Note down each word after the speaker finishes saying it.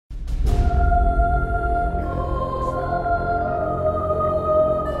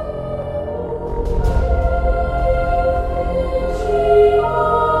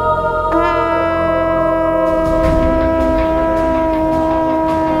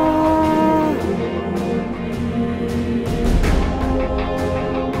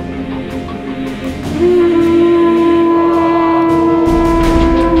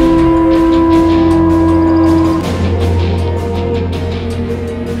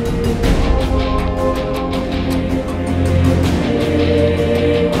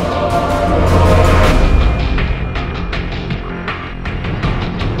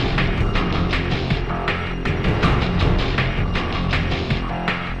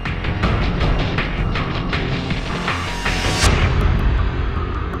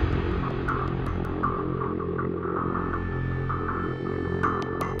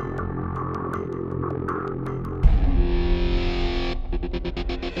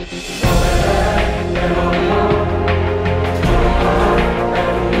But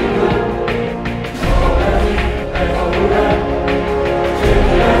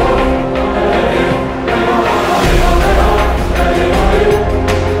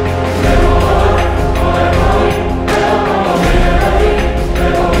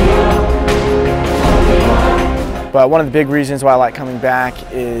one of the big reasons why I like coming back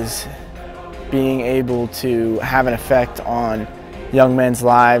is being able to have an effect on young men's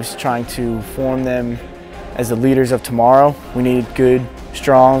lives, trying to form them as the leaders of tomorrow. We need good,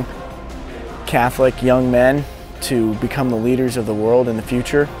 strong, Catholic young men to become the leaders of the world in the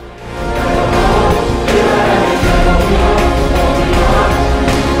future.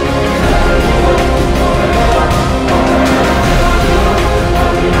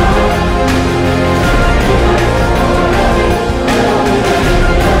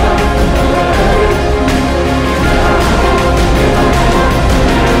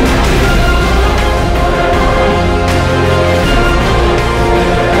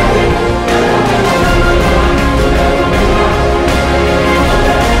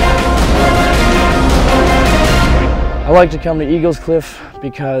 I like to come to Eagles Cliff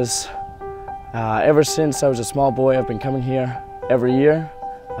because ever since I was a small boy, I've been coming here every year,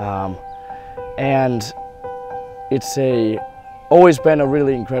 and it's always been a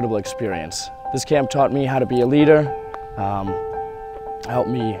really incredible experience. This camp taught me how to be a leader, helped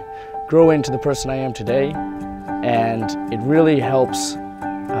me grow into the person I am today, and it really helps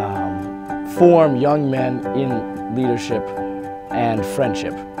form young men in leadership and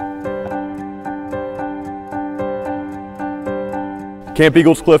friendship. Camp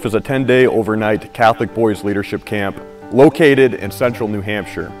Eagles Cliff is a 10-day overnight Catholic boys leadership camp located in central New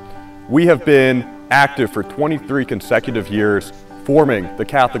Hampshire. We have been active for 23 consecutive years, forming the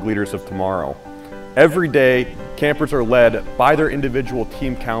Catholic leaders of tomorrow. Every day, campers are led by their individual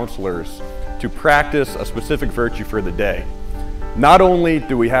team counselors to practice a specific virtue for the day. Not only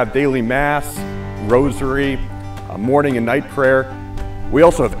do we have daily mass, rosary, morning and night prayer, we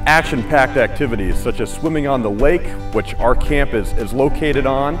also have action-packed activities such as swimming on the lake, which our camp is located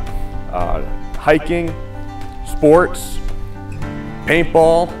on, hiking, sports,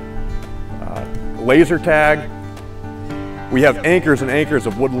 paintball, laser tag. We have acres and acres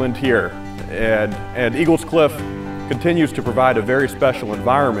of woodland here, and Eagles Cliff continues to provide a very special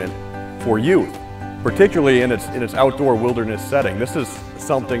environment for youth, particularly in its outdoor wilderness setting. This is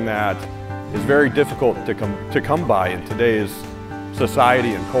something that is very difficult to come by in today's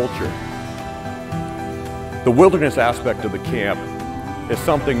society and culture. The wilderness aspect of the camp is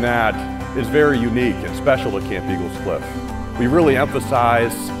something that is very unique and special to Camp Eagles Cliff. We really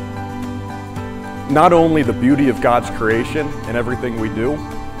emphasize not only the beauty of God's creation in everything we do,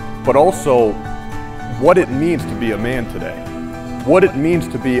 but also what it means to be a man today. What it means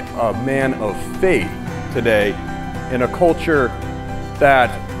to be a man of faith today in a culture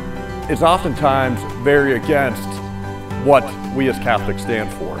that is oftentimes very against what we as Catholics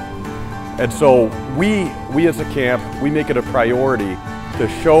stand for. And so we as a camp, we make it a priority to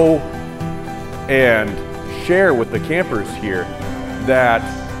show and share with the campers here that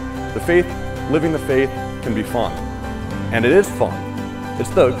the faith, living the faith can be fun. And it is fun. It's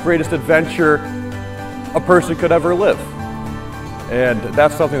the greatest adventure a person could ever live. And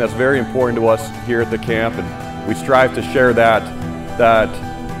that's something that's very important to us here at the camp, and we strive to share that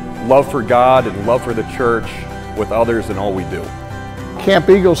love for God and love for the church with others in all we do. Camp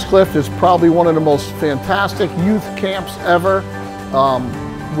Eagles Cliff is probably one of the most fantastic youth camps ever.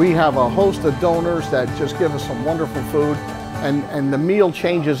 We have a host of donors that just give us some wonderful food, and the meal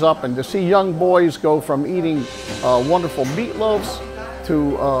changes up, and to see young boys go from eating wonderful meatloaves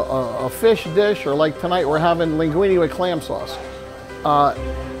to a fish dish, or like tonight we're having linguine with clam sauce.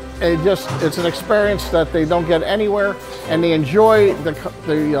 It's an experience that they don't get anywhere, and they enjoy the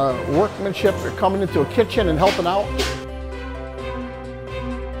workmanship. They're coming into a kitchen and helping out.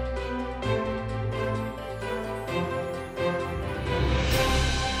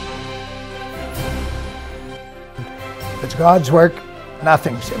 It's God's work,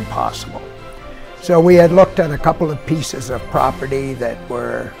 nothing's impossible. So we had looked at a couple of pieces of property that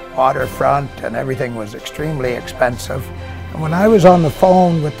were waterfront, and everything was extremely expensive. And when I was on the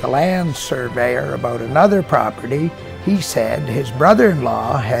phone with the land surveyor about another property, he said his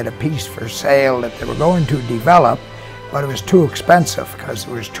brother-in-law had a piece for sale that they were going to develop, but it was too expensive because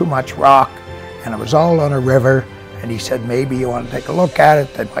there was too much rock and it was all on a river, and he said maybe you want to take a look at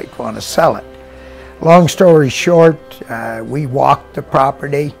it, they might want to sell it. Long story short, we walked the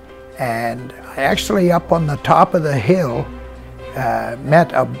property, and I actually up on the top of the hill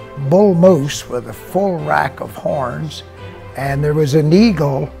met a bull moose with a full rack of horns. and there was an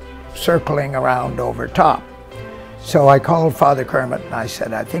eagle circling around over top. So I called Father Kermit and I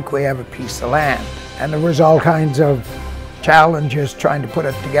said, I think we have a piece of land. And there was all kinds of challenges trying to put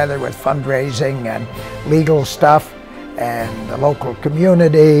it together with fundraising and legal stuff and the local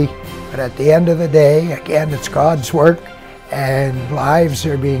community. But at the end of the day, again, it's God's work, and lives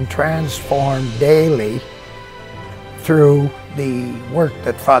are being transformed daily through the work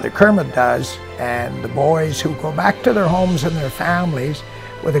that Father Kermit does, and the boys who go back to their homes and their families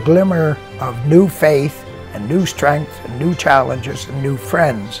with a glimmer of new faith and new strength and new challenges and new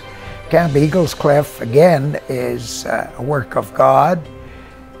friends. Camp Eagles Cliff, again, is a work of God,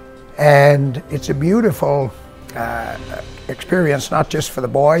 and it's a beautiful experience, not just for the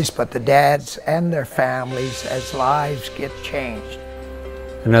boys, but the dads and their families as lives get changed.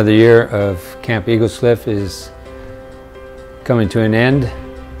 Another year of Camp Eagles Cliff is coming to an end,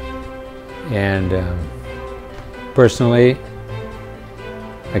 and personally,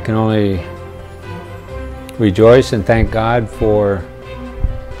 I can only rejoice and thank God for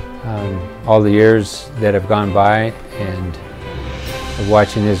all the years that have gone by and of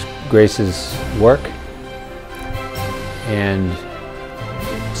watching His grace's work and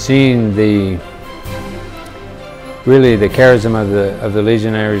seeing really the charism of the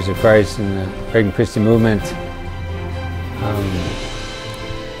Legionaries of Christ and the Regnum Christi movement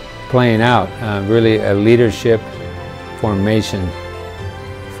playing out, really a leadership formation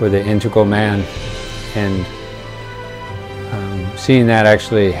for the integral man, and seeing that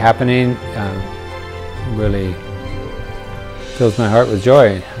actually happening really fills my heart with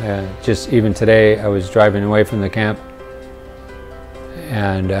joy. Just even today, I was driving away from the camp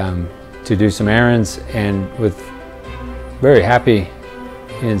and to do some errands, and very happy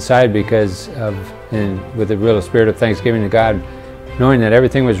inside because with a real spirit of thanksgiving to God, knowing that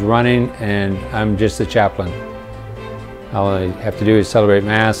everything was running and I'm just the chaplain. All I have to do is celebrate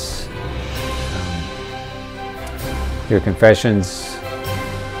Mass, hear confessions,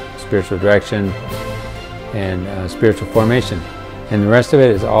 spiritual direction, and spiritual formation. And the rest of it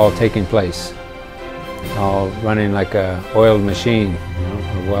is all taking place, all running like a oiled machine,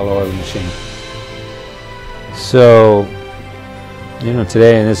 a well-oiled machine. So,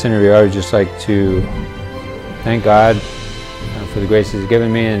 today in this interview, I would just like to thank God for the grace He's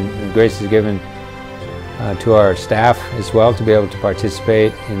given me, and the grace He's given to our staff as well, to be able to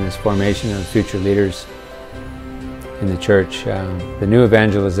participate in this formation of future leaders in the church. The new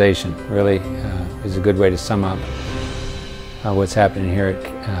evangelization really is a good way to sum up what's happening here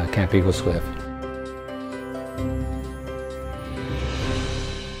at Camp Eagles Cliff.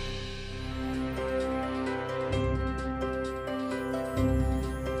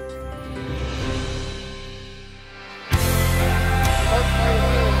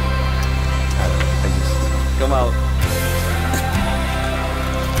 Come out.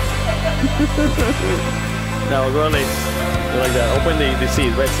 Now go like that. Open the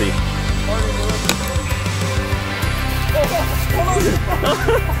seat, red seat.